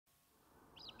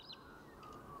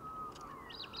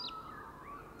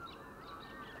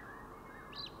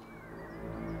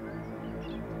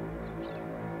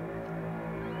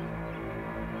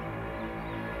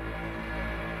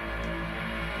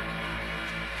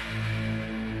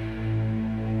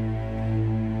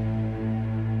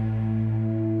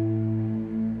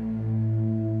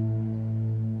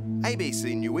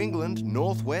ABC New England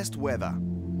Northwest weather.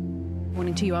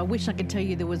 Morning to you. I wish I could tell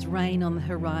you there was rain on the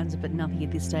horizon, but nothing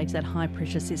at this stage. That high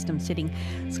pressure system sitting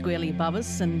squarely above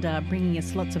us and bringing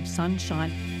us lots of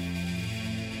sunshine.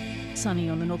 Sunny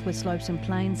on the northwest slopes and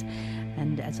plains,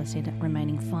 and as I said,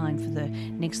 remaining fine for the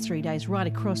next 3 days right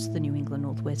across the New England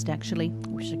Northwest, actually. I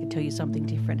wish I could tell you something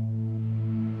different.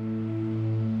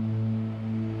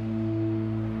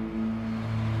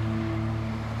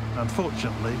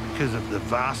 Unfortunately, because of the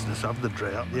vastness of the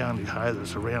drought, the only hay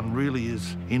that's around really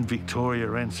is in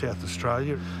Victoria and South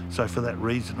Australia. So for that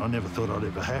reason, I never thought I'd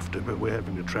ever have to, but we're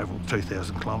having to travel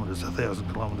 2,000 kilometres,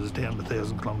 1,000 kilometres down,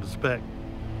 1,000 kilometres back.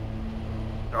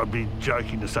 I'd be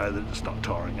joking to say that it's not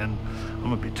tiring, and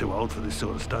I'm a bit too old for this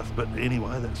sort of stuff, but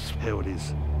anyway, that's how it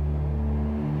is.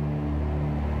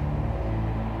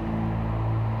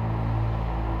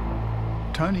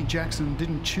 Tony Jackson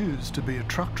didn't choose to be a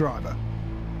truck driver,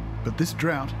 but this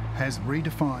drought has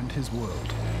redefined his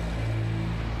world.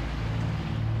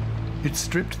 It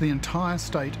stripped the entire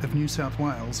state of New South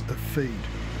Wales of feed.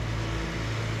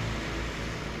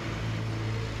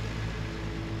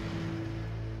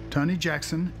 Tony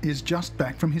Jackson is just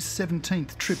back from his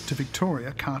 17th trip to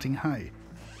Victoria carting hay.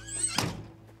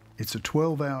 It's a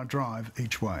 12-hour drive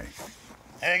each way.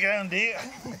 How you going, dear?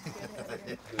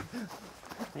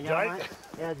 Jake?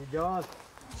 How's your drive?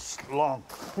 Long.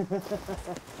 As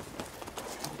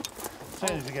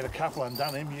soon as you get a couple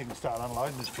undone, Em, you can start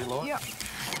unloading this if you like. Yep.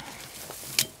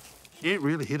 It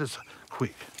really hit us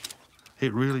quick.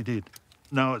 It really did.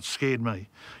 No, it scared me.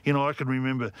 You know, I can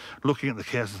remember looking at the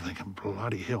cows and thinking,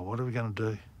 bloody hell, what are we going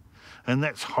to do? And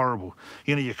that's horrible.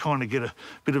 You know, you kind of get a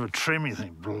bit of a tremor, you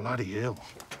think, bloody hell.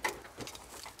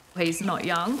 He's not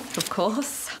young, of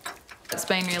course. It's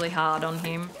been really hard on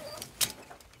him.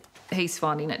 He's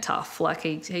finding it tough. Like,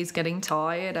 he's getting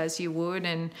tired, as you would,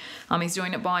 and he's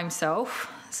doing it by himself,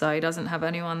 so he doesn't have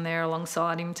anyone there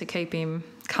alongside him to keep him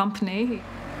company.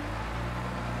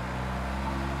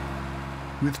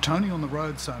 With Tony on the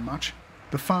road so much,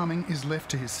 the farming is left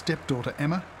to his stepdaughter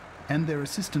Emma and their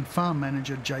assistant farm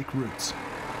manager Jake Roots.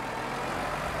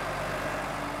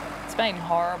 It's been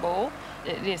horrible.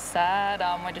 It is sad.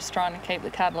 We're just trying to keep the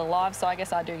cattle alive, so I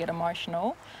guess I do get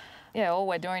emotional. Yeah, all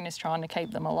we're doing is trying to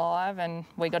keep them alive, and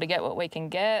we got to get what we can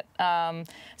get.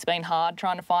 It's been hard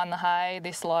trying to find the hay.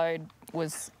 This load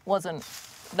wasn't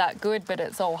that good, but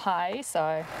it's all hay,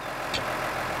 so.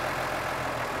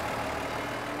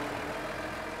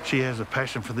 She has a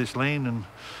passion for this land, and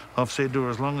I've said to her,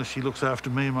 as long as she looks after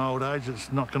me in my old age, it's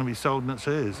not going to be sold and it's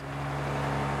hers.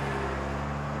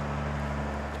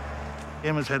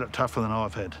 Emma's had it tougher than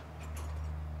I've had.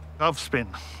 I've spent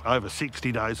over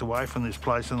 60 days away from this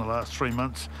place in the last 3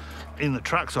 months. In the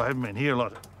trucks, I haven't been here a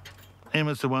lot.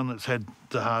 Emma's the one that's had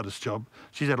the hardest job.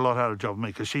 She's had a lot harder job than me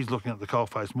because she's looking at the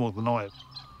coalface more than I have.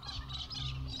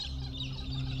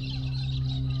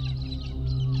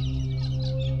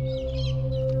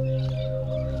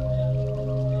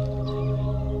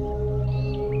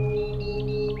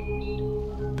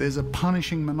 There's a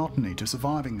punishing monotony to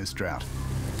surviving this drought.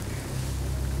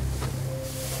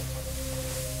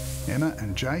 Emma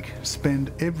and Jake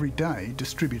spend every day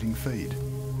distributing feed.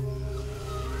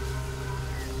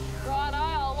 Righto,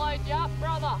 I'll load you up,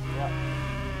 brother. Yep.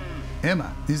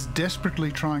 Emma is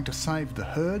desperately trying to save the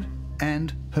herd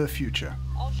and her future.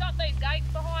 I'll shut these gates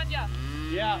behind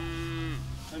you. Yeah.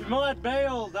 It might be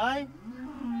all day.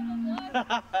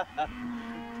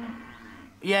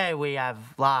 Yeah, we have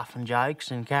laughing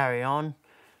jokes and carry on.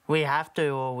 We have to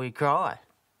or we cry.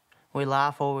 We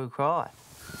laugh or we cry.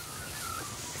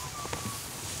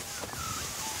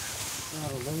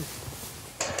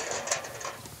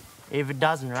 If it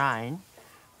doesn't rain,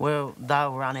 well,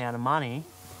 they'll run out of money.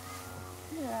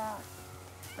 Yeah.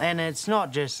 And it's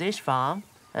not just this farm,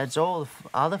 it's all the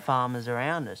other farmers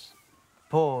around us.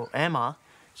 Poor Emma,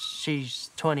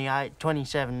 she's 28,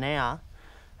 27 now,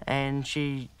 and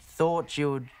she thought she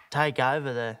would take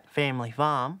over the family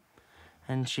farm,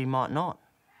 and she might not,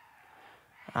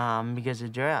 because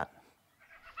of drought.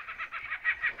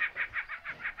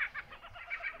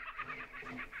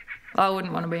 I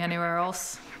wouldn't want to be anywhere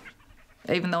else,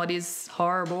 even though it is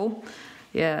horrible.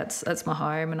 Yeah, it's my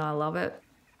home and I love it.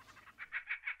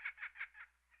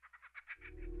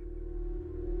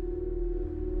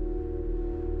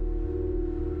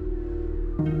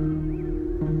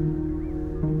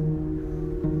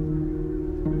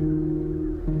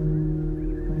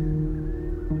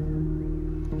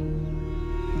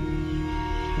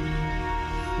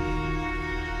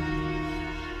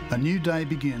 A new day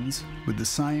begins with the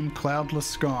same cloudless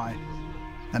sky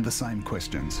and the same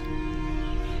questions.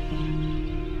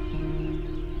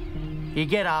 You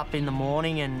get up in the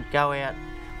morning and go out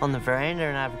on the veranda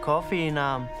and have a coffee,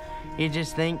 and you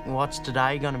just think, what's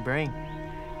today going to bring?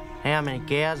 How many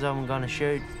cows am I going to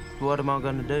shoot? What am I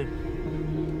going to do?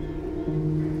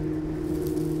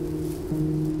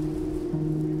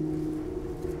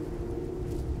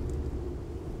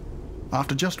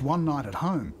 After just one night at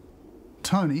home,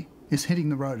 Tony is hitting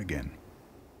the road again.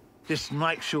 Just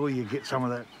make sure you get some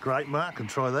of that grape, Mark, and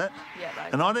try that. Yeah,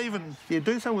 and I'd even,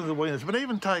 do some with the weaners, but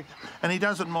even take, and he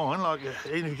doesn't mind, like,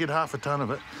 even if you get half a tonne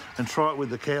of it, and try it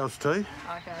with the cows too. Okay,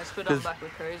 just put it on the back of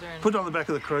the cruiser. And... Put it on the back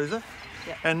of the cruiser.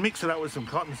 Yep. And mix it up with some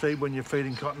cottonseed when you're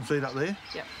feeding cottonseed up there.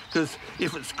 Yep. Because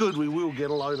if it's good, we will get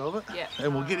a load of it. Yep.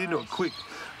 And we'll get into it quick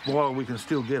while we can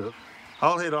still get it.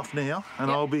 I'll head off now, and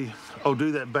Yep. I'll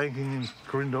do that banking in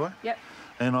Corindai. Yep.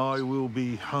 And I will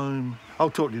be home.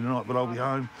 I'll talk to you tonight, but I'll be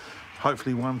home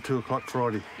hopefully 1, 2 o'clock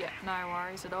Friday. Yeah, no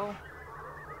worries at all.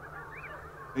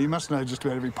 You must know just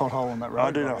about every pothole on that road.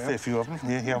 I do know a fair few of them.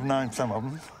 Yeah, I've known some of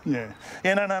them. Yeah.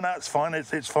 Yeah, no, it's fine.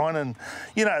 It's fine, and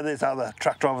you know, there's other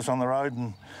truck drivers on the road,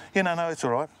 and no, it's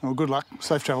all right. Well, good luck.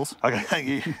 Safe travels. Okay, thank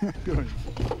you. Good.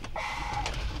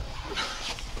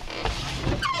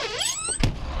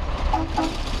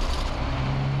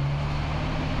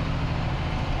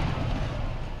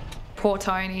 Poor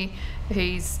Tony,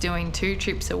 he's doing 2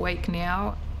 trips a week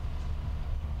now.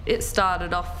 It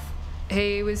started off,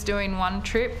 he was doing 1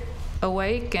 trip a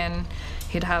week and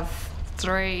he'd have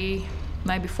 3,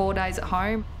 maybe 4 days at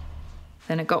home.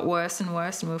 Then it got worse and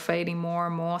worse and we were feeding more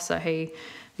and more, so he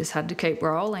just had to keep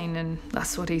rolling, and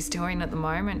that's what he's doing at the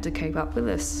moment to keep up with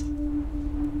us.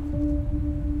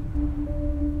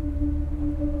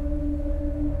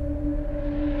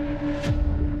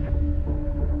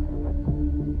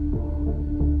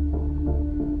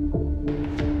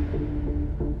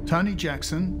 Tony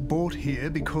Jackson bought here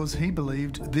because he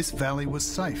believed this valley was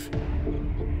safe.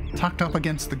 Tucked up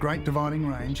against the Great Dividing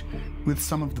Range with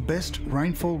some of the best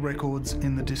rainfall records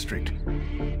in the district.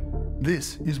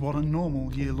 This is what a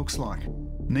normal year looks like: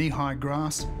 knee-high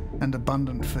grass and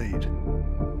abundant feed.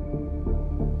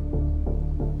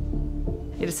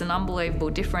 It's an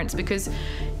unbelievable difference because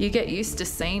you get used to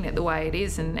seeing it the way it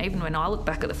is, and even when I look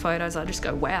back at the photos I just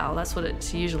go, wow, that's what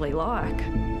it's usually like.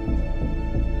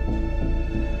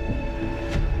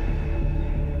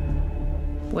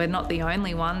 We're not the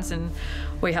only ones, and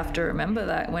we have to remember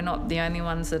that. We're not the only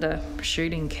ones that are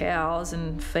shooting cows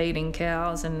and feeding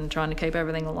cows and trying to keep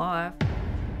everything alive.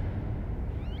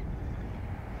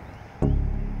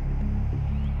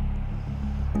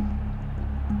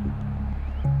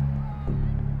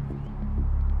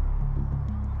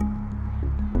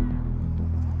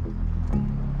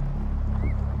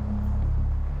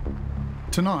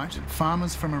 Tonight,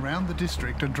 farmers from around the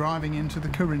district are driving into the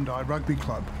Corindai Rugby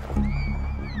Club.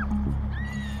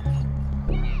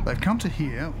 They've come to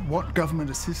hear what government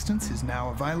assistance is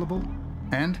now available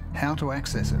and how to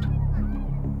access it.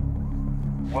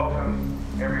 Welcome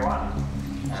everyone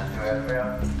to our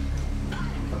drought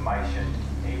information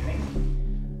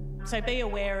evening. So be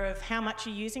aware of how much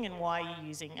you're using and why you're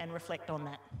using, and reflect on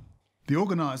that. The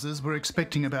organisers were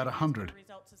expecting about 100,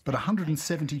 but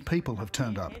 170 people have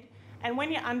turned up. And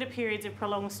when you're under periods of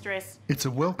prolonged stress... It's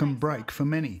a welcome break for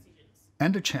many,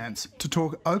 and a chance to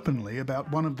talk openly about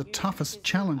one of the toughest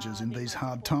challenges in these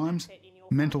hard times: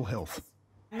 mental health.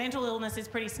 Mental illness is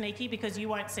pretty sneaky because you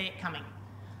won't see it coming.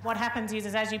 What happens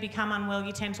is as you become unwell,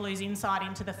 you tend to lose insight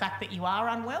into the fact that you are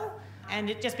unwell, and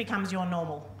it just becomes your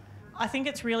normal. I think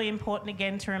it's really important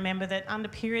again to remember that under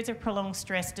periods of prolonged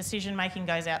stress, decision-making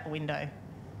goes out the window.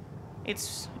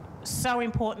 It's so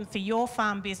important for your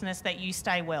farm business that you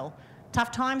stay well.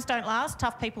 Tough times don't last,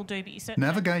 tough people do, but you certainly...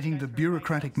 Navigating the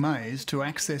bureaucratic maze to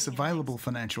access available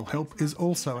financial help is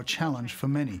also a challenge for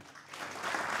many.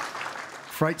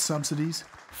 Freight subsidies,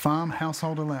 farm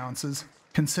household allowances,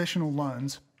 concessional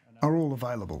loans are all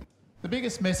available. The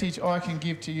biggest message I can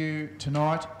give to you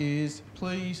tonight is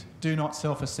please do not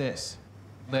self-assess.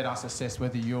 Let us assess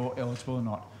whether you're eligible or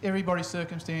not. Everybody's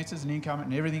circumstances and income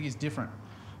and everything is different.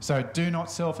 So do not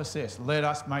self-assess. Let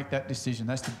us make that decision.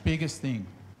 That's the biggest thing.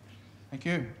 Thank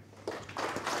you.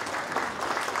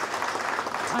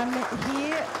 I'm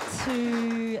here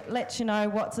to let you know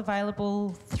what's available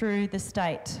through the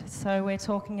state. So we're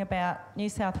talking about New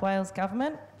South Wales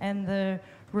Government and the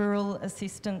Rural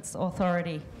Assistance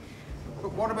Authority.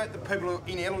 But what about the people who are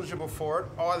ineligible for it,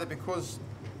 either because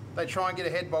they try and get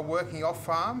ahead by working off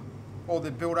farm, or they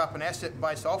build up an asset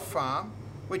base off farm,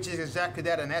 which is exactly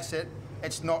that, an asset,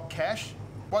 it's not cash?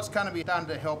 What's going to be done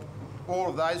to help all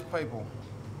of those people?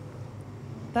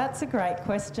 That's a great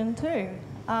question too.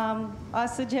 I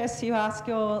suggest you ask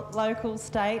your local,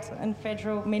 state and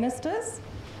federal ministers.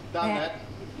 Done that.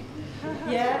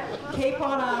 Yeah, keep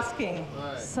on asking.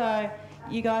 Right. So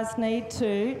you guys need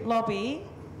to lobby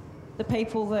the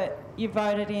people that you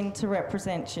voted in to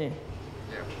represent you.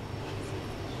 Yeah.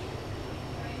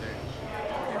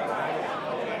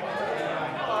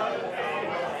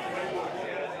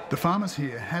 The farmers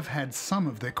here have had some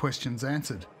of their questions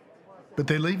answered, but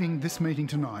they're leaving this meeting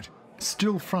tonight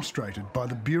still frustrated by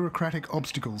the bureaucratic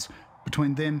obstacles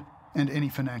between them and any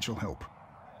financial help.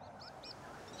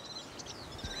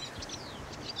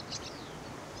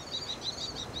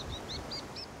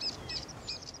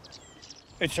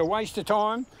 It's a waste of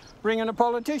time bringing a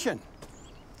politician.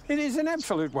 It is an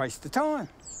absolute waste of time.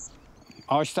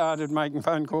 I started making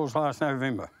phone calls last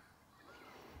November,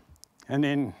 and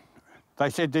then they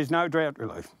said there's no drought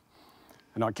relief.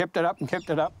 And I kept it up and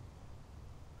kept it up.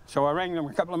 So I rang them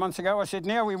a couple of months ago. I said,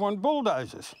 now we want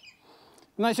bulldozers.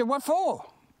 And they said, what for?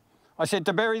 I said,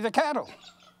 to bury the cattle. And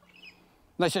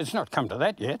they said, it's not come to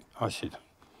that yet. I said,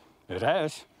 it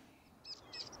has.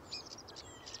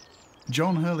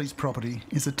 John Hurley's property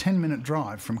is a 10-minute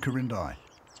drive from Quirindi.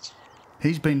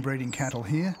 He's been breeding cattle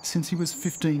here since he was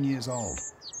 15 years old.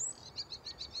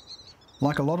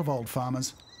 Like a lot of old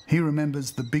farmers, he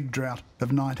remembers the big drought of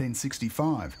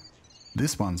 1965.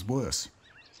 This one's worse.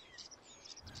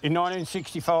 In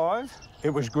 1965, it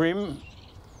was grim.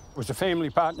 It was a family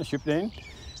partnership then,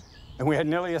 and we had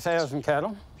nearly 1,000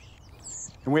 cattle,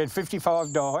 and we had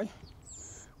 55 die.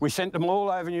 We sent them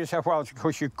all over New South Wales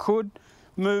because you could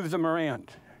move them around,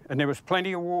 and there was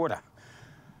plenty of water.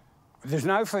 There's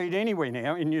no feed anywhere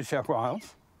now in New South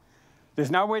Wales. There's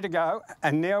nowhere to go,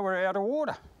 and now we're out of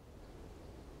water.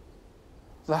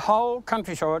 The whole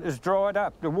countryside is dried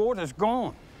up. The water's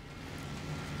gone.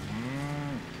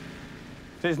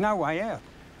 There's no way out.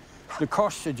 The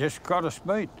costs have just got us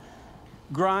beat.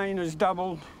 Grain has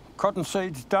doubled,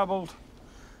 cottonseed's doubled,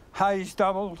 hay's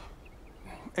doubled.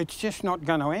 It's just not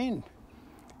going to end.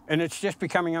 And it's just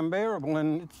becoming unbearable,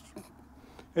 and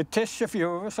it tests a few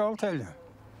of us, I'll tell you.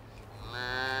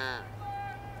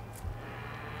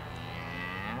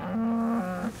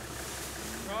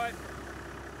 Right.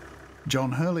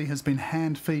 John Hurley has been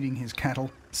hand-feeding his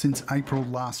cattle since April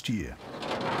last year.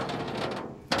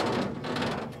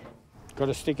 Got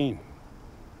to stick in.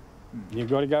 You've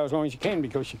got to go as long as you can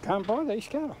because you can't buy these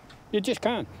cattle. You just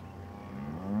can't.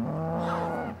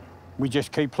 We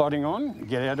just keep plodding on,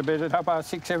 get out of bed at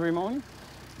 6:30 every morning,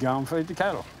 go and feed the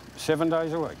cattle, 7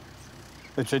 days a week.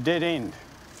 It's a dead end,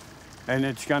 and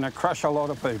it's going to crush a lot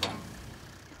of people.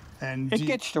 And it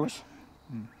gets to us,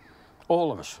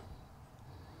 all of us.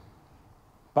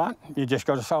 But you just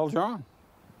got to soldier on.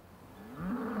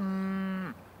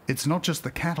 It's not just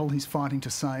the cattle he's fighting to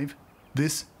save.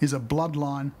 This is a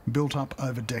bloodline built up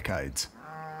over decades.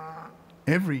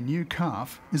 Every new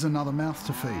calf is another mouth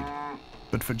to feed.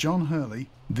 But for John Hurley,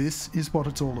 this is what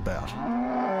it's all about.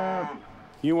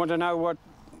 You want to know what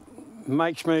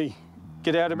makes me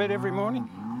get out of bed every morning?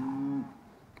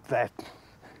 That.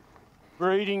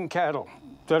 Breeding cattle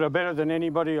that are better than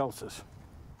anybody else's.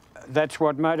 That's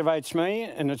what motivates me,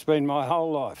 and it's been my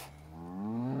whole life.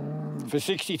 For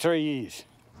 63 years.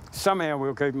 Somehow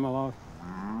we'll keep them alive.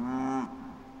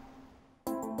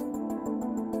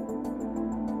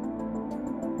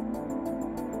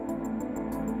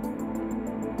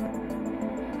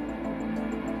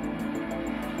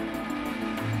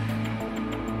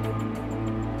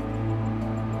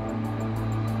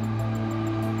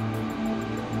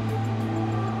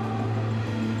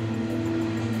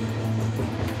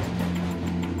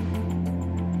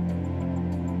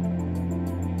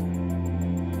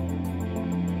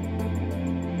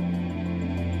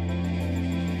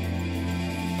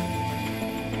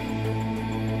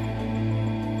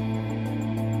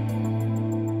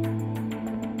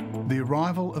 The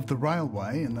arrival of the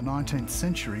railway in the 19th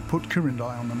century put Quirindi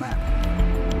on the map.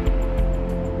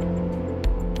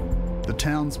 The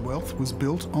town's wealth was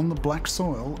built on the black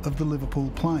soil of the Liverpool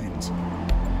Plains.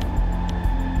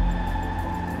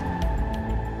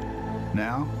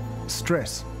 Now,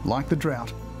 stress, like the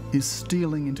drought, is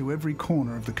stealing into every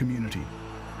corner of the community.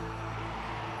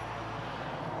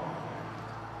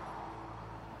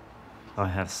 I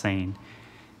have seen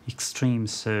extreme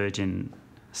surge in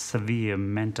severe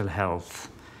mental health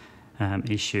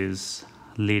issues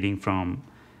leading from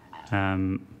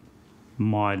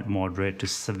mild, moderate to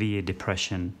severe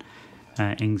depression,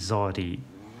 anxiety,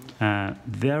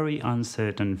 very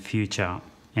uncertain future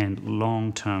and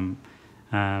long-term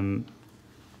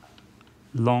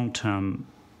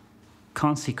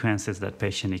consequences that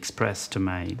patient expressed to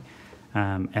me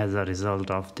as a result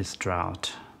of this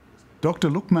drought. Dr.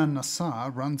 Luqman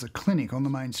Nassar runs a clinic on the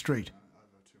main street.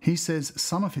 He says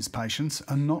some of his patients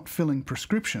are not filling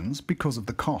prescriptions because of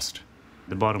the cost.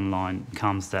 The bottom line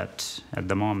comes that at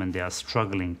the moment they are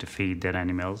struggling to feed their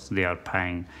animals. They are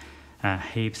paying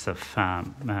heaps of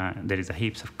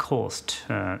cost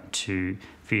to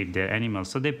feed their animals.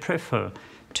 So they prefer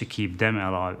to keep them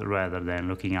alive rather than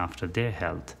looking after their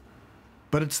health.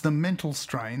 But it's the mental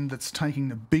strain that's taking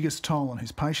the biggest toll on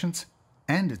his patients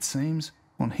and, it seems,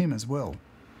 on him as well.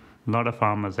 A lot of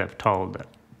farmers have told that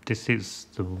this is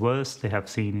the worst they have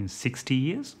seen in 60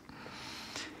 years.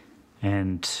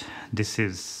 And this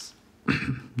is,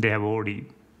 they have already,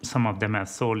 some of them have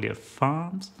sold their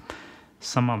farms,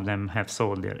 some of them have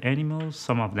sold their animals,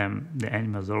 some of them, the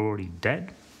animals are already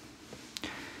dead.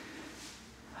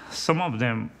 Some of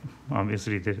them,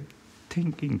 obviously, they're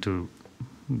thinking to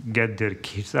get their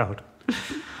kids out of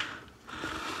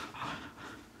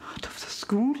the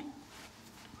school.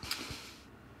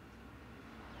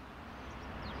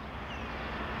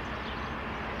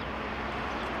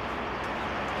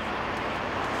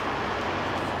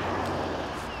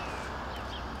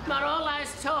 Got all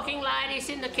those talking ladies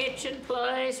in the kitchen,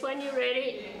 please, when you're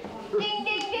ready. Ding,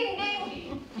 ding, ding,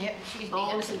 ding. Yep, she's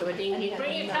dinging. Listen to a ding.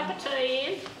 Bring your cup of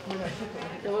tea in.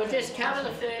 And we'll just cover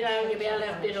the food over and you'll be able to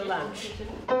have a bit of lunch.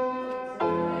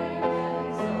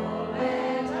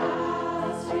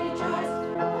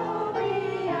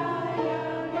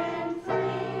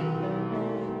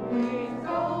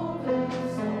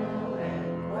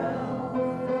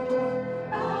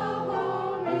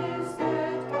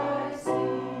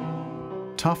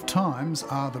 Tough times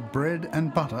are the bread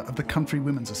and butter of the Country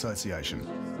Women's Association.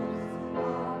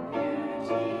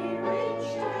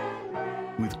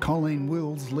 With Colleen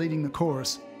Wills leading the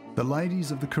chorus, the ladies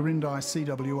of the Quirindi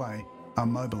CWA are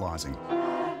mobilising.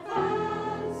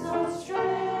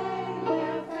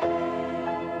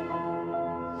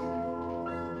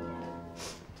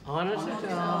 Honour to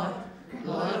God,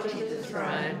 loyalty to the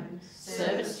throne,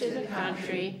 service to the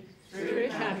country, through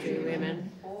country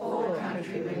women, for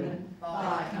country women,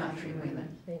 by country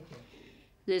women. Thank you.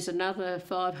 There's another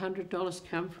 $500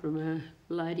 come from a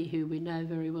lady who we know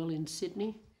very well in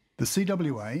Sydney. The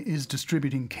CWA is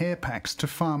distributing care packs to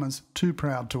farmers too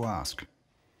proud to ask.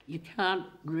 You can't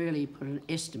really put an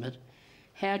estimate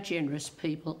how generous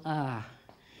people are.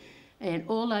 And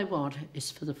all they want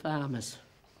is for the farmers.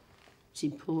 It's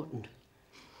important.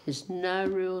 There's no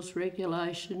rules,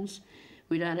 regulations.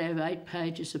 We don't have 8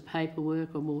 pages of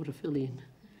paperwork or more to fill in.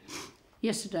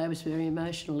 Yesterday was very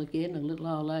emotional again. A little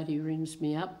old lady rings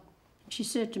me up. She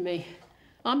said to me,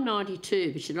 I'm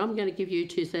 92, but she said, I'm going to give you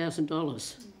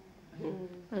 $2,000.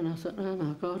 And I thought, oh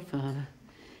my God, Father.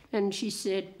 And she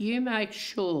said, you make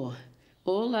sure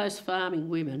all those farming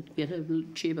women get a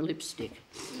tube of lipstick.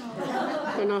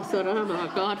 And I thought, oh my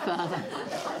God, Father.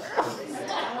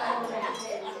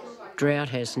 Drought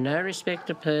has no respect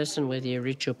to person, whether you're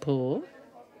rich or poor.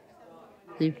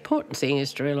 The important thing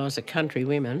is to realise that country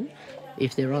women,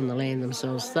 if they're on the land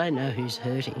themselves, they know who's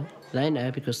hurting. They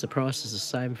know because the price is the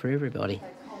same for everybody.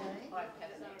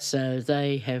 So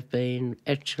they have been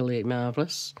actually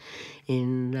marvellous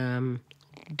in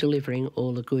delivering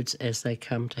all the goods as they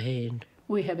come to hand.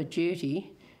 We have a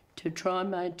duty to try and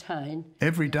maintain...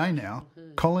 Every day now,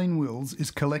 Colleen Wills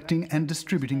is collecting and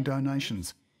distributing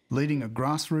donations, leading a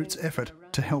grassroots effort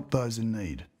to help those in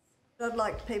need. I'd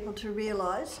like people to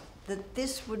realise that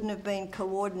this wouldn't have been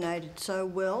coordinated so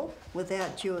well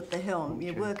without you at the helm.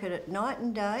 You work at it night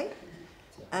and day,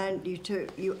 and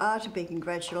you are to be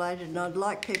congratulated, and I'd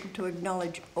like people to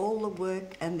acknowledge all the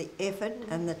work and the effort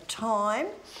and the time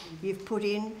you've put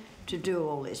in to do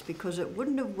all this, because it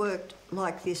wouldn't have worked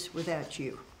like this without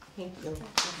you. Thank you.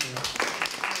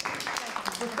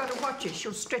 We've got to watch her.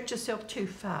 She'll stretch herself too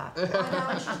far. I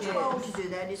know, she's told to do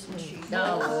that, isn't she?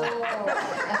 No.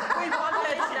 We want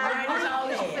her to know how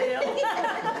we feel.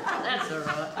 That's all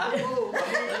right.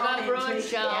 We've got broad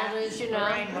shoulders, you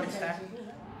know.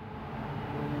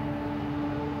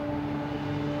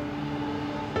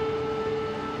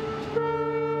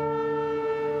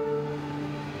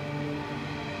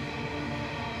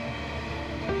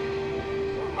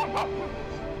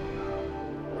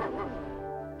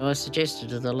 I suggested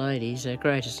to the ladies our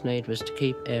greatest need was to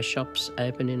keep our shops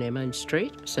open in our main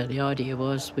street. So the idea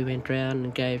was we went round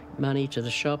and gave money to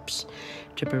the shops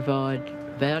to provide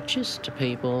vouchers to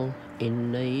people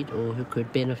in need or who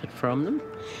could benefit from them,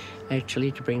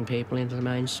 actually to bring people into the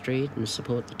main street and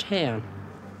support the town.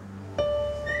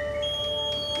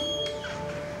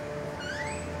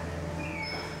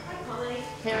 Hi, Polly.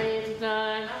 How are you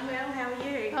today? I'm well, how are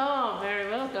you? Oh, very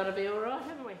well. Got to be all right,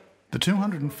 haven't we? The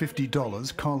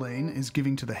 $250 Colleen is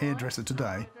giving to the hairdresser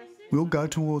today will go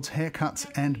towards haircuts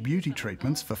and beauty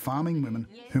treatments for farming women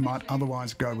who might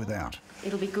otherwise go without.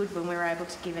 It'll be good when we're able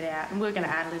to give it out, and we're going to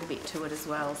add a little bit to it as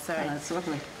well. So that's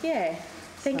lovely. Yeah,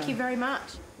 thank you very much.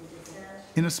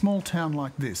 In a small town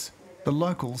like this, the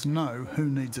locals know who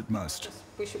needs it most.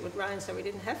 Wish it would rain so we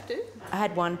didn't have to. I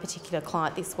had one particular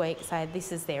client this week say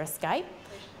this is their escape.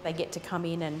 They get to come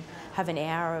in and have an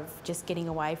hour of just getting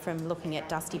away from looking at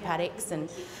dusty paddocks and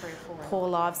poor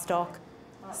livestock.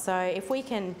 So if we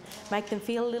can make them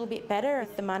feel a little bit better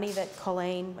with the money that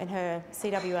Colleen and her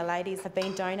CWA ladies have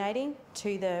been donating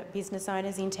to the business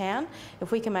owners in town,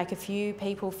 if we can make a few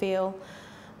people feel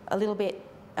a little bit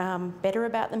better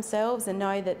about themselves and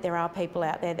know that there are people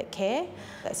out there that care,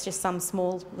 that's just some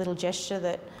small little gesture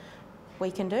that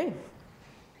we can do.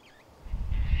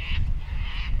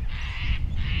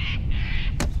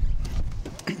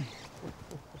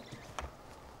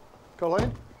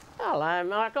 Colleen? Hello,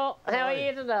 Michael. How are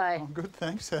you today? I'm good,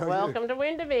 thanks. How are you? Welcome to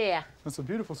Windermere. That's a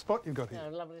beautiful spot you've got here.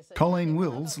 Oh, lovely to see Colleen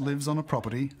Wills lives on a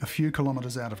property a few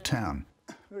kilometres out of town.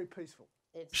 Very peaceful.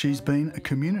 She's been a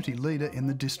community leader in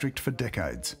the district for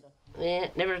decades. Yeah,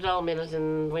 never a dull minute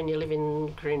when you live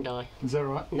in Corindai. Is that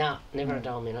right? No, never a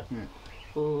dull minute. Yeah.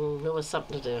 Always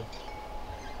something to do.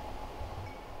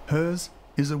 Hers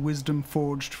is a wisdom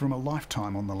forged from a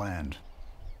lifetime on the land.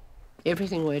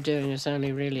 Everything we're doing is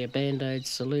only really a band-aid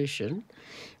solution,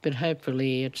 but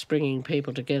hopefully it's bringing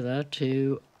people together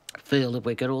to feel that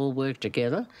we can all work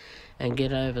together and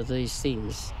get over these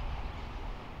things.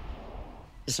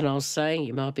 It's an old saying,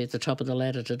 you might be at the top of the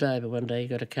ladder today, but one day you've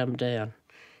got to come down.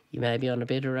 You may be on a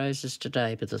bed of roses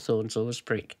today, but the thorns always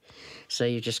prick. So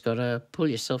you just got to pull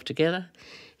yourself together,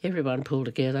 everyone pull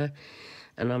together,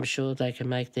 and I'm sure they can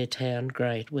make their town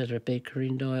great, whether it be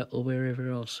Corindai or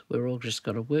wherever else. We're all just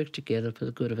got to work together for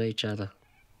the good of each other.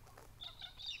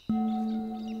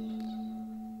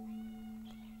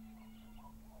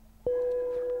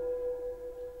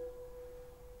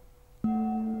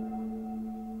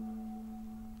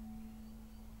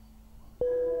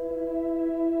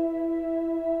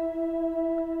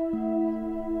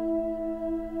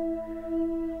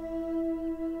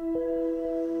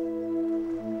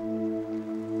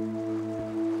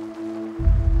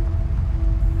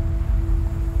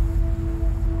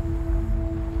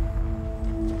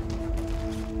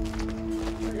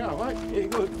 Yeah,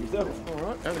 good. Yourself? All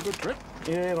right. Had a good trip?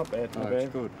 Yeah, not bad, not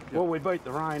bad. Good. Yep. Well, we beat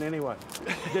the rain anyway.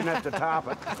 Didn't have to tarp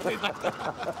it.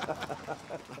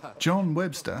 John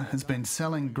Webster has been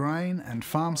selling grain and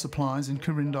farm supplies in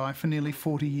Corindai for nearly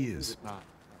 40 years.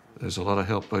 There's a lot of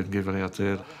help being given out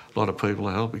there. A lot of people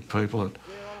are helping people that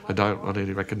I don't want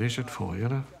any recognition for, you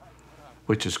know,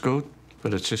 which is good,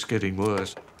 but it's just getting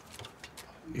worse.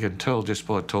 You can tell just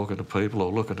by talking to people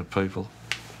or looking at people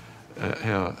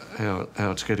how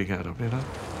it's getting at them, you know.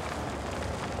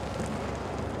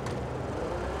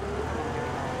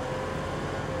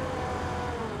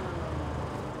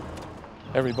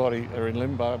 Everybody are in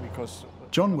limbo because...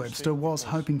 John Webster was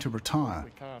hoping to retire,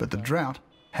 but the drought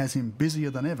has him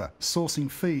busier than ever, sourcing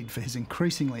feed for his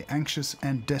increasingly anxious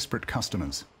and desperate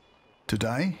customers.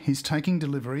 Today, he's taking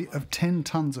delivery of 10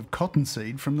 tonnes of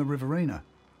cottonseed from the Riverina.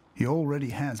 He already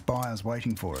has buyers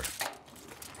waiting for it.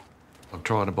 I'm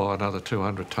trying to buy another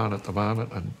 200 tonne at the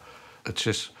moment, and it's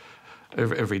just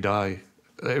every day,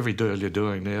 every deal you're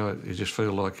doing now, you just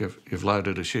feel like you've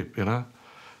loaded a ship, you know,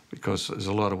 because there's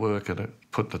a lot of work in it,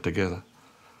 putting it together.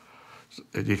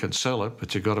 You can sell it,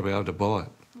 but you've got to be able to buy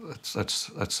it. That's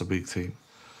the big thing.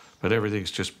 But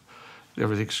everything's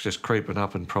just creeping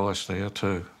up in price now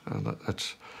too, and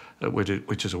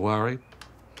which is a worry.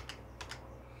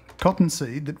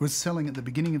 Cottonseed that was selling at the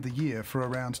beginning of the year for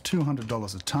around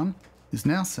 $200 a tonne is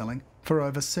now selling for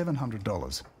over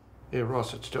 $700. Yeah,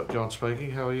 Ross, it's John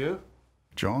speaking. How are you?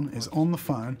 John is on the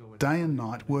phone day and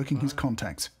night working his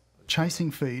contacts,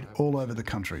 chasing feed all over the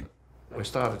country. We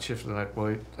started shifting that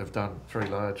wheat. They've done 3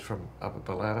 loads from up at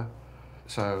the ladder.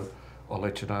 So I'll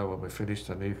let you know when we're finished,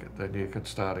 and then you can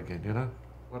start again, you know?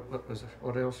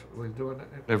 What else are we doing?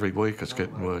 Every week it's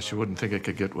getting worse. You wouldn't think it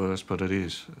could get worse, but it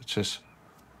is. It's just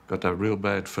got that real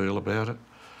bad feel about it.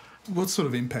 What sort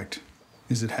of impact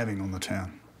is it having on the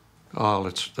town? Oh,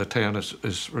 the town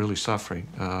is really suffering.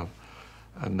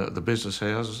 And the business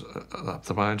houses up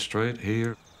the main street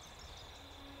here.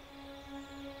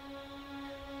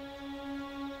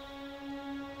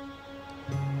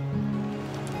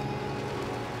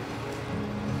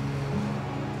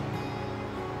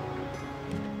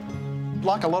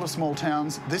 Like a lot of small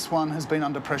towns, this one has been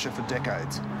under pressure for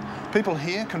decades. People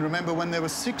here can remember when there were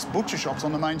 6 butcher shops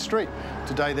on the main street.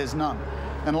 Today there's none,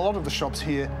 and a lot of the shops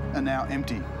here are now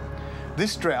empty.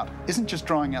 This drought isn't just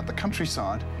drying out the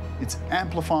countryside, It's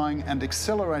amplifying and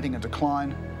accelerating a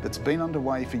decline that's been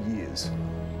underway for years.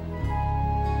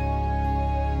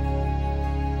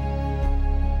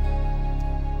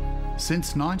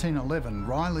 Since 1911,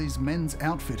 Riley's Men's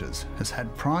Outfitters has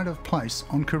had pride of place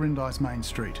on Corindi's main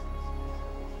street.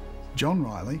 John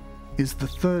Riley is the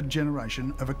third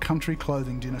generation of a country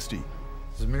clothing dynasty.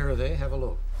 There's a mirror there, have a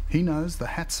look. He knows the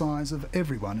hat size of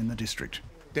everyone in the district.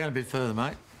 Down a bit further,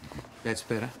 mate. That's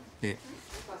better, yeah.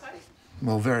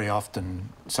 Well, very often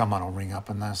someone will ring up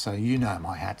and they'll say, you know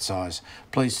my hat size,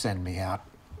 please send me out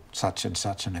such and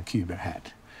such an Acuba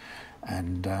hat.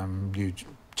 And you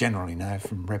generally know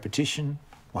from repetition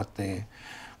what their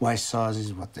waist size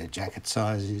is, what their jacket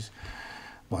size is,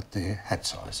 what their hat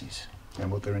size is. And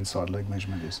what their inside leg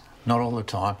measurement is. Not all the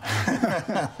time.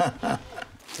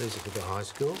 These are for the high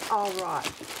school. Oh, right.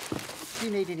 Do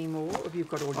you need any more, or have you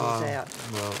got all yours out?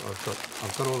 Well,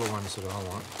 I've got all the ones that I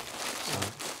want. So.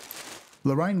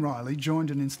 Lorraine Riley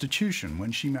joined an institution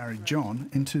when she married John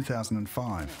in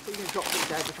 2005. We're going to drop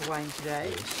these over to Wayne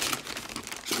today.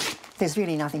 There's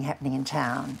really nothing happening in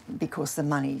town because the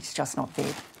money's just not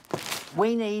there.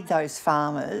 We need those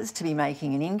farmers to be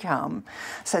making an income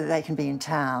so that they can be in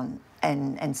town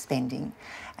and spending.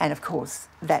 And of course,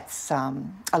 that's a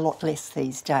lot less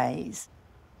these days.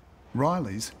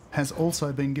 Riley's has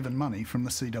also been given money from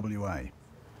the CWA.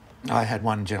 I had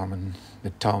one gentleman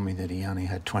that told me that he only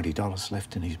had $20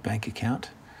 left in his bank account,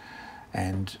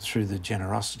 and through the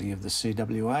generosity of the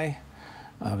CWA,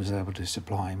 I was able to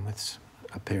supply him with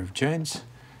a pair of jeans,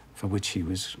 for which he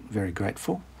was very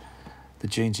grateful. The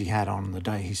jeans he had on the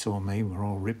day he saw me were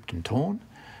all ripped and torn,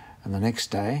 and the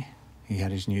next day he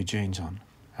had his new jeans on,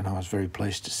 and I was very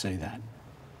pleased to see that.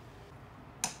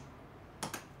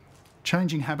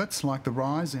 Changing habits like the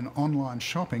rise in online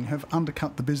shopping have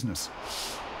undercut the business.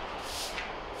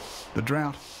 The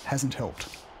drought hasn't helped.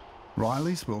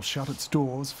 Riley's will shut its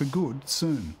doors for good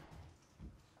soon.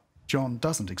 John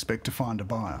doesn't expect to find a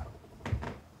buyer.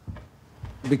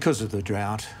 Because of the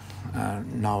drought,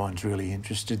 no one's really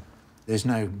interested. There's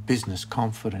no business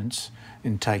confidence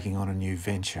in taking on a new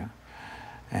venture,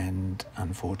 and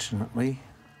unfortunately,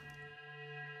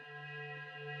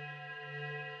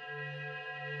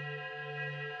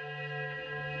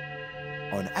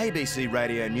 on ABC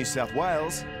Radio New South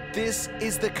Wales, this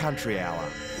is the Country Hour.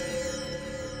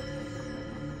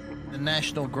 The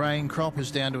national grain crop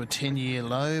is down to a 10-year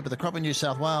low, but the crop in New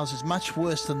South Wales is much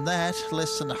worse than that.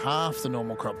 Less than half the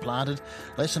normal crop planted,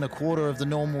 less than a quarter of the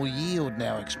normal yield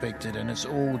now expected, and it's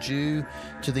all due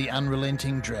to the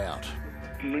unrelenting drought.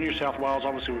 In New South Wales,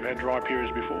 obviously we've had dry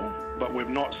periods before, but we've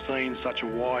not seen such a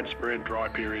widespread dry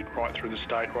period right through the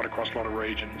state, right across a lot of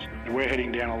regions. And we're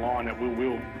heading down a line that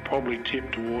will probably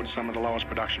tip towards some of the lowest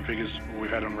production figures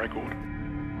we've had on record.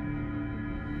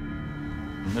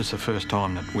 It's the first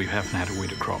time that we haven't had a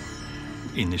winter crop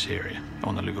in this area,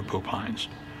 on the Liverpool Plains,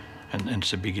 and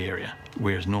it's a big area,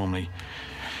 whereas normally,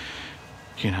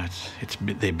 you know,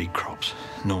 they're big crops,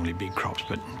 normally big crops,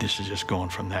 but this has just gone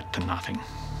from that to nothing.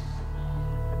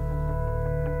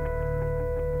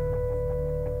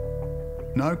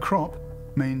 No crop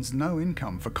means no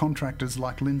income for contractors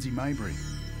like Lindsay Mabry.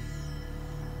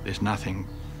 There's nothing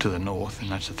to the north, and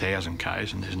that's 1,000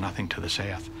 k's, and there's nothing to the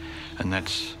south, and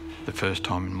that's the first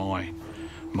time in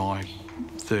my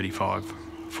 35,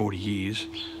 40 years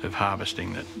of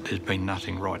harvesting that there's been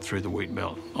nothing right through the wheat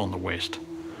belt on the west,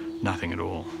 nothing at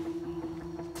all.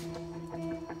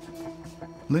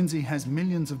 Lindsay has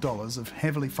millions of dollars of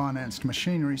heavily financed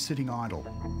machinery sitting idle.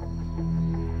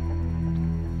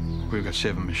 We've got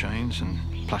 7 machines, and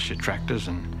plus your tractors,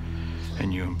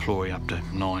 and you employ up to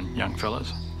 9 young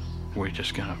fellas. We're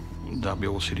just they'll be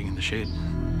all sitting in the shed.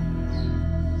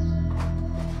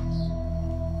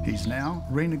 He's now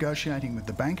renegotiating with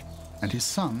the bank, and his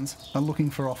sons are looking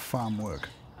for off-farm work.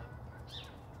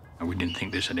 We didn't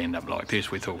think this would end up like this.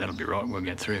 We thought that'll be right, we'll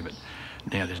get through, but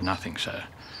now there's nothing, so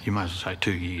you might as well say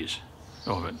 2 years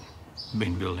of it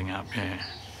been building up, yeah.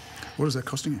 What is that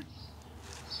costing you?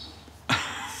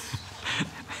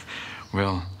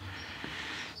 Well,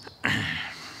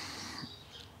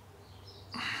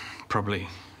 probably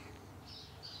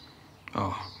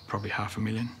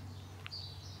 $500,000.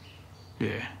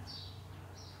 Yeah.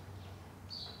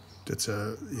 That's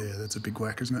a big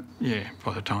whack, isn't it? Yeah,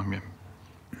 by the time you...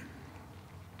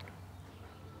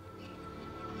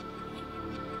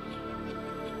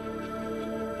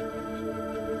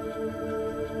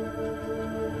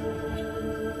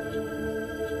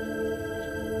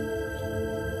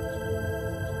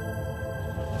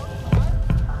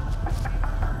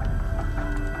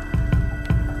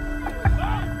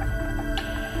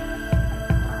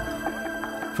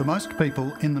 For most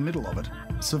people in the middle of it,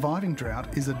 surviving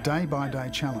drought is a day-by-day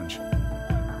challenge.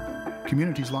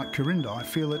 Communities like Quirindi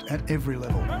feel it at every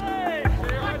level.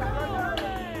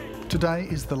 Today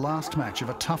is the last match of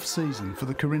a tough season for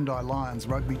the Quirindi Lions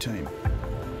rugby team.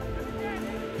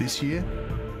 This year,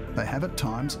 they have at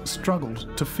times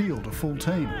struggled to field a full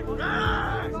team.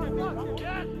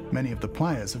 Many of the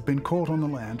players have been caught on the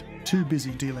land, too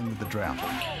busy dealing with the drought.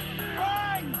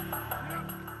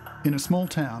 In a small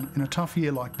town, in a tough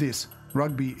year like this,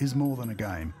 rugby is more than a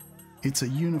game. It's a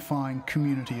unifying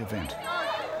community event.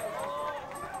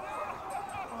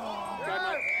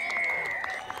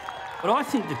 But I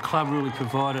think the club really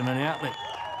provided an outlet.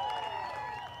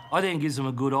 I think it gives them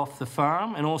a good off the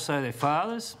farm, and also their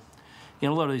fathers. You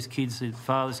know, a lot of these kids, their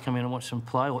fathers come in and watch them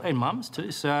play, and mums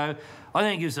too. So I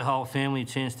think it gives the whole family a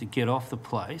chance to get off the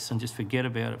place and just forget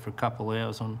about it for a couple of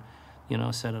hours on, you know,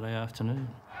 a Saturday afternoon.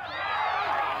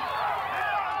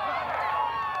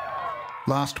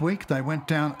 Last week, they went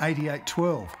down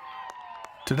 88-12.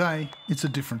 Today, it's a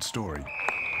different story.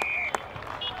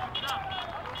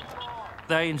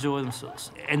 They enjoy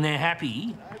themselves and they're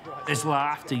happy. There's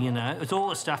laughter, you know. It's all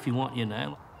the stuff you want, you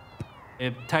know.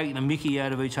 They're taking the mickey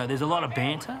out of each other. There's a lot of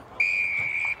banter.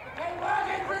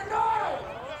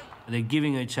 They're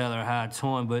giving each other a hard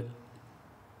time, but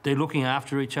they're looking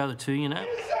after each other too, you know.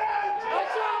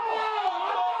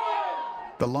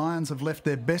 The Lions have left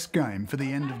their best game for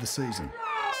the end of the season.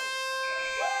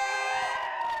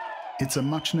 It's a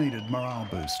much-needed morale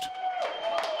boost.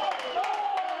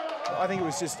 I think it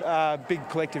was just a big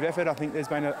collective effort. I think there's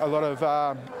been a lot of,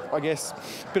 I guess,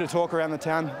 bit of talk around the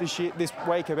town this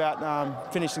week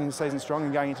about finishing the season strong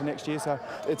and going into next year. So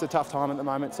it's a tough time at the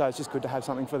moment, so it's just good to have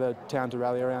something for the town to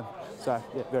rally around. So,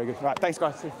 yeah, very good. Right, thanks,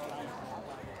 guys. It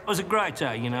was a great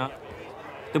day, you know.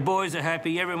 The boys are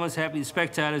happy, everyone's happy, the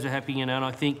spectators are happy, you know, and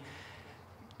I think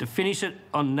to finish it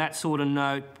on that sort of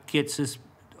note gets us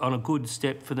on a good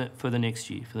step for the next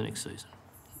year, for the next season.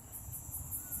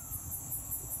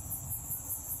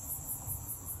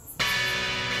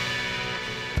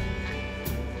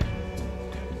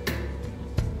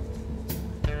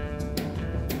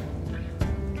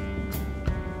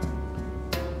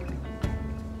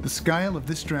 The scale of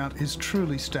this drought is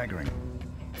truly staggering.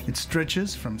 It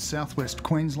stretches from southwest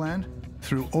Queensland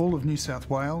through all of New South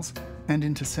Wales and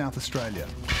into South Australia.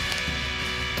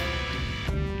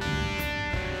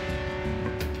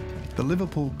 The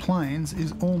Liverpool Plains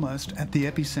is almost at the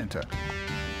epicentre.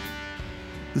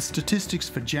 The statistics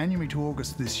for January to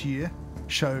August this year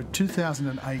show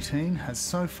 2018 has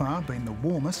so far been the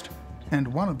warmest and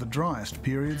one of the driest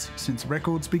periods since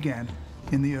records began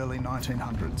in the early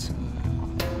 1900s.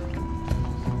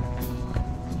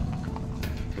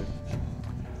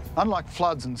 Unlike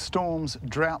floods and storms,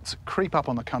 droughts creep up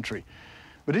on the country.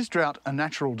 But is drought a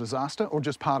natural disaster or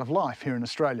just part of life here in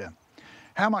Australia?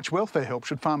 How much welfare help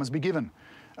should farmers be given?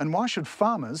 And why should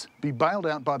farmers be bailed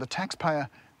out by the taxpayer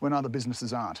when other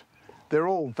businesses aren't? They're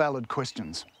all valid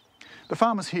questions. The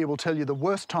farmers here will tell you the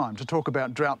worst time to talk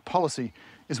about drought policy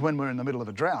is when we're in the middle of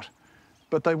a drought.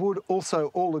 But they would also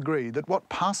all agree that what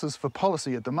passes for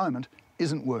policy at the moment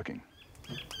isn't working.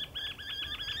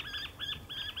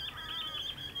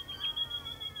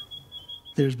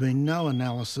 There's been no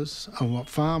analysis of what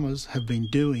farmers have been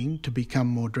doing to become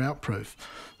more drought-proof,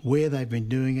 where they've been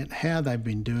doing it, how they've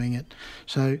been doing it.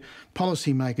 So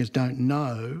policymakers don't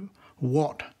know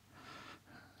what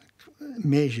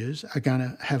measures are going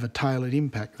to have a tailored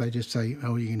impact. They just say,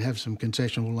 oh, you can have some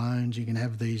concessional loans, you can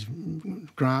have these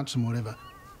grants and whatever.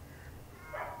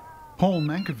 Paul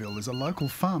Mankerville is a local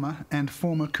farmer and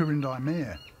former Quirindi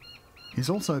mayor. He's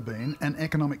also been an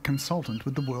economic consultant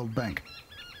with the World Bank.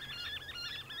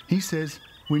 He says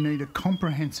we need a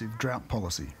comprehensive drought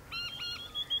policy.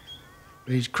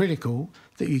 It is critical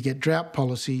that you get drought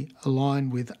policy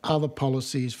aligned with other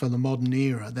policies for the modern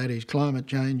era, that is climate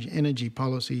change, energy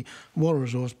policy, water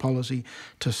resource policy,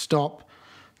 to stop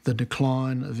the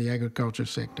decline of the agriculture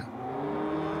sector.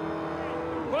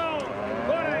 12, 14,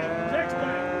 16,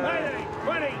 18,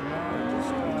 20,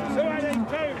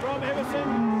 282 from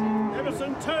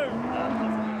Everson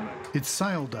 2. It's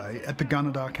sale day at the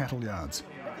Gunnedah Cattle Yards.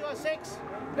 56,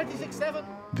 56.7.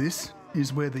 This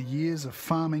is where the years of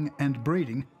farming and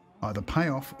breeding either pay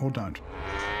off or don't.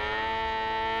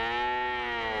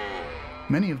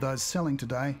 Many of those selling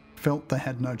today felt they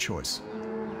had no choice.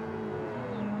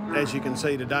 As you can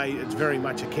see today, it's very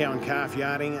much a cow and calf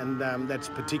yarding, and that's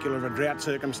particular of a drought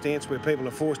circumstance where people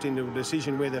are forced into a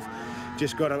decision where they've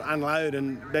just got to unload,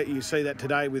 and that you see that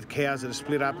today with cows that are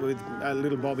split up with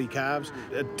little bobby calves.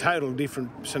 A total different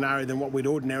scenario than what we'd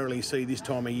ordinarily see this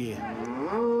time of year.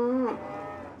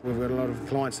 We've got a lot of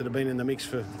clients that have been in the mix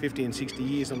for 50 and 60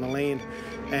 years on the land,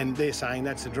 and they're saying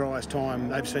that's the driest time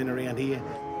they've seen around here.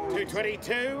 222,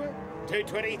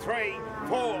 223,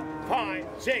 4, 5,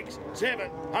 6, 7,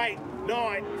 8,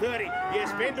 9, 30. You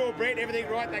spend or bread, everything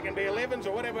right, they can be 11s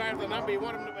or whatever the number you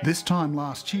want them to be. This time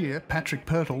last year, Patrick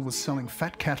Pirtle was selling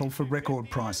fat cattle for record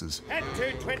prices. At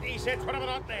 220 cents, what am I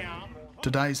not now?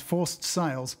 Today's forced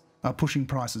sales are pushing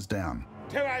prices down.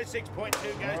 206.2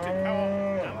 goes to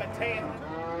co-op number 10.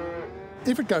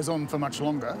 If it goes on for much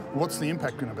longer, what's the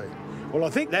impact going to be? Well,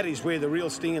 I think that is where the real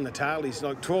sting in the tail is.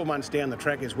 Like 12 months down the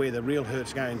track is where the real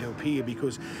hurt's going to appear,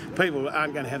 because people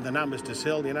aren't going to have the numbers to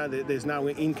sell. You know, there's no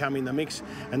income in the mix,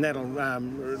 and that'll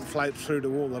float through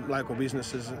to all the local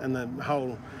businesses and the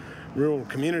whole rural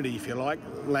community, if you like.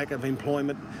 Lack of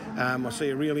employment. I see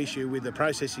a real issue with the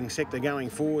processing sector going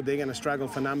forward. They're going to struggle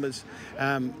for numbers.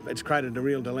 It's created a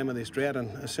real dilemma, this drought, and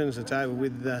as soon as it's over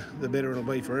with, the better it'll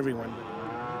be for everyone.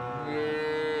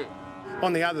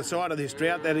 On the other side of this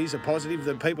drought, that is a positive.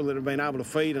 The people that have been able to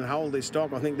feed and hold their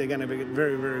stock, I think they're going to be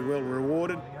very, very well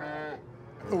rewarded.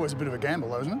 Always a bit of a gamble,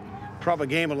 though, isn't it? Proper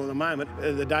gamble at the moment.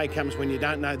 The day comes when you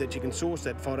don't know that you can source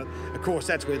that fodder. Of course,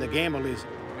 that's where the gamble is.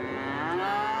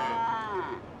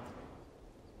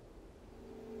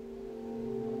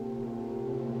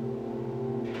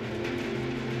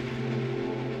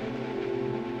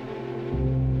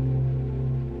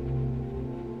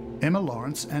 Emma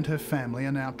Lawrence and her family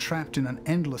are now trapped in an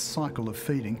endless cycle of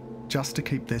feeding just to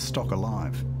keep their stock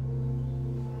alive.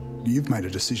 You've made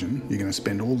a decision. You're going to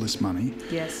spend all this money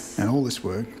and all this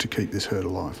work to keep this herd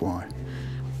alive. Why?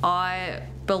 I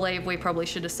believe we probably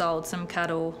should have sold some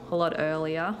cattle a lot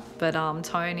earlier, but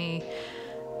Tony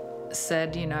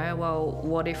said, you know, well,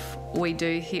 what if we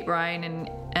do hit rain and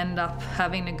end up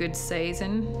having a good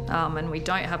season and we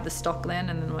don't have the stock then,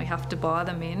 and then we have to buy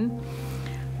them in?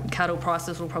 Cattle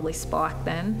prices will probably spike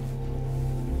then.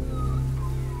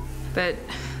 But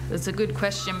it's a good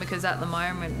question, because at the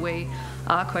moment we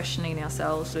are questioning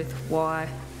ourselves with why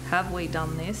have we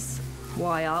done this?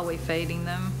 Why are we feeding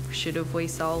them? Should have we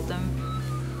sold them?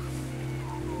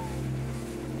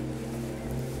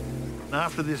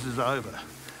 After this is over,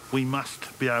 we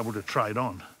must be able to trade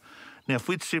on. Now, if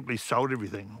we'd simply sold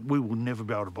everything, we will never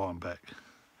be able to buy them back.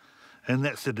 And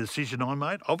that's the decision I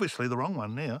made, obviously the wrong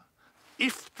one now.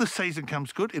 If the season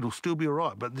comes good, it'll still be all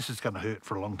right, but this is going to hurt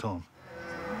for a long time.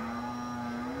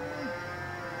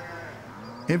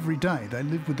 Every day they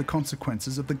live with the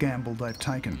consequences of the gamble they've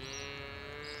taken.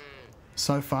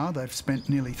 So far, they've spent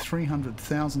nearly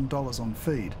 $300,000 on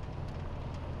feed.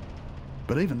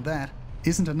 But even that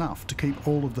isn't enough to keep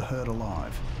all of the herd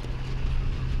alive.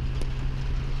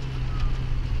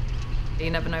 You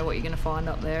never know what you're going to find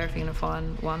up there, if you're going to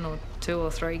find 1 or 2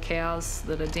 or 3 cows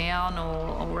that are down or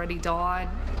already died.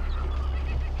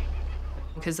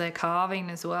 Because they're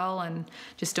calving as well and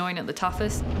just doing it the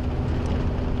toughest.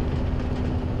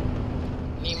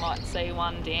 You might see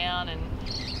one down and,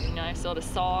 you know, sort of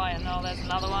sigh and, oh, there's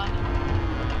another one.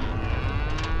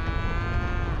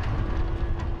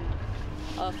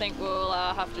 I think we'll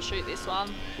have to shoot this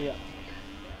one. Yeah.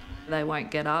 They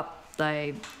won't get up.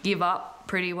 They give up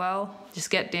pretty well. Just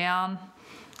get down,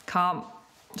 can't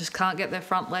get their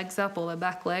front legs up or their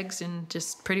back legs, and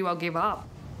just pretty well give up.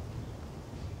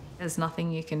 There's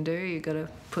nothing you can do. You've got to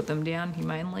put them down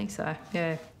humanely, so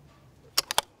yeah.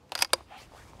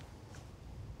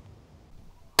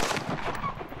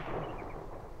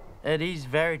 It is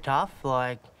very tough.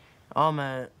 Like, I'm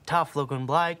a tough-looking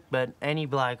bloke, but any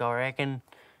bloke, I reckon,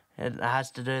 it has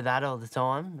to do that all the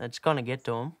time. It's going to get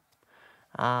to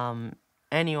them.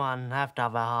 Anyone have to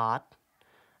have a heart,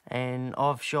 and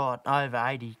I've shot over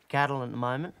 80 cattle at the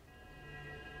moment.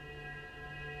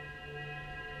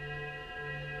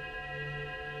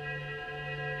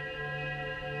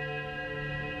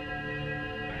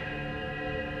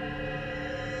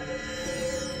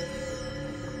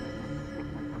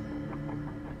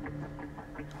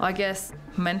 I guess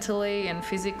mentally and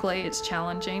physically it's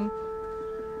challenging.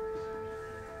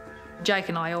 Jake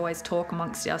and I always talk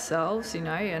amongst ourselves, you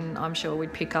know, and I'm sure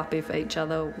we'd pick up if each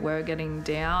other were getting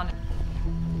down.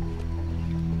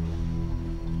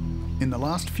 In the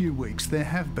last few weeks, there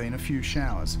have been a few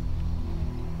showers.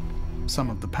 Some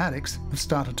of the paddocks have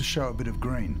started to show a bit of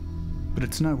green, but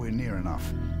it's nowhere near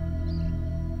enough.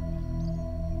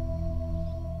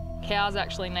 Cows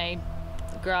actually need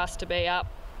the grass to be up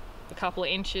a couple of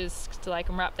inches so they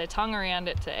can wrap their tongue around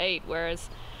it to eat, whereas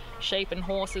sheep and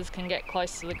horses can get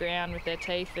close to the ground with their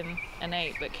teeth and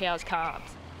eat, but cows can't.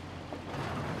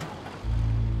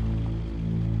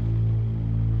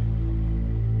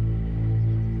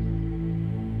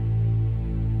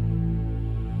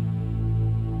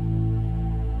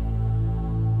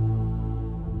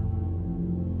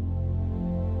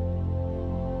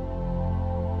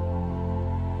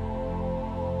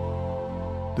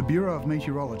 The Bureau of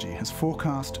Meteorology has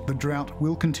forecast the drought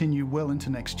will continue well into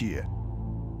next year.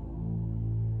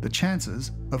 The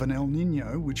chances of an El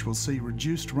Niño, which will see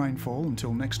reduced rainfall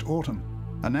until next autumn,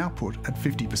 are now put at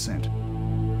 50%.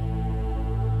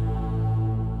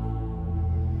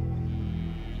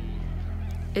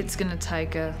 It's going to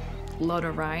take a lot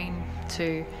of rain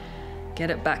to get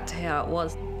it back to how it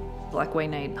was. Like, we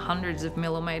need hundreds of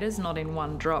millimetres, not in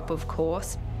one drop, of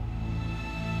course.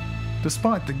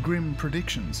 Despite the grim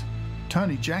predictions,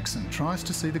 Tony Jackson tries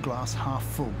to see the glass half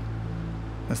full.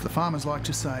 As the farmers like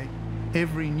to say,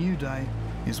 every new day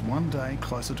is one day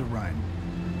closer to rain.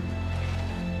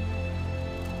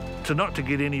 To not to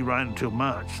get any rain until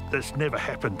March, that's never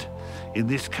happened in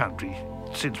this country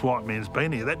since white man's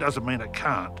been here. That doesn't mean it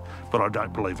can't, but I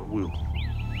don't believe it will.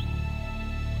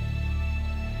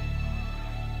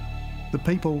 The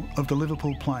people of the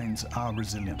Liverpool Plains are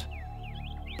resilient.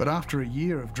 But after a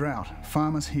year of drought,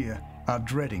 farmers here are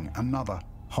dreading another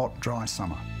hot, dry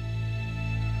summer.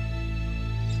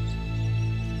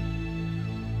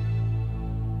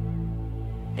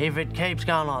 If it keeps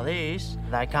going like this,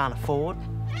 they can't afford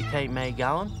to keep me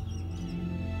going.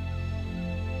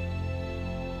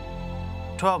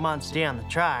 12 months down the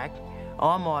track,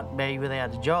 I might be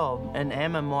without a job and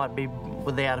Emma might be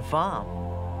without a farm.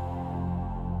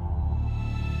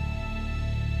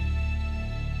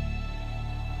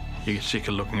 You get sick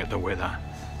of looking at the weather,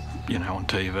 you know, on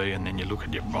TV, and then you look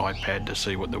at your iPad to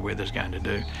see what the weather's going to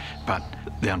do. But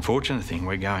the unfortunate thing,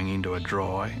 we're going into a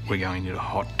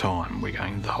hot time. We're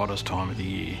going into the hottest time of the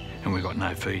year, and we've got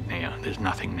no feed now. There's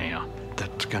nothing now.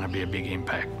 That's going to be a big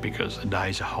impact because the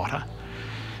days are hotter.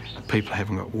 People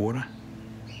haven't got water,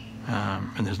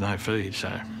 and there's no feed,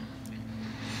 so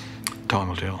time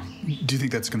will tell. Do you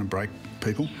think that's going to break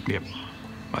people? Yep,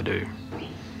 I do.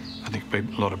 I think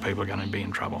a lot of people are going to be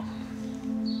in trouble.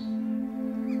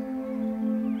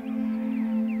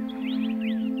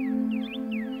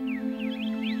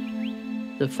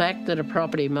 The fact that a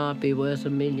property might be worth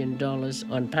 $1 million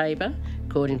on paper,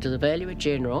 according to the Valuer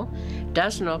General,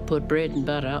 does not put bread and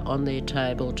butter on their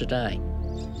table today.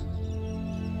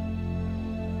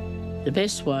 The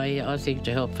best way, I think,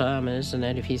 to help farmers, and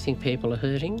that if you think people are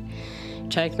hurting,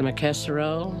 take them a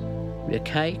casserole, a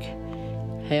cake,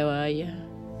 how are you?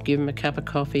 Give them a cup of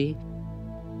coffee.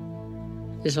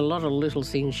 There's a lot of little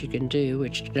things you can do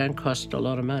which don't cost a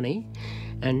lot of money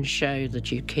and show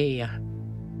that you care.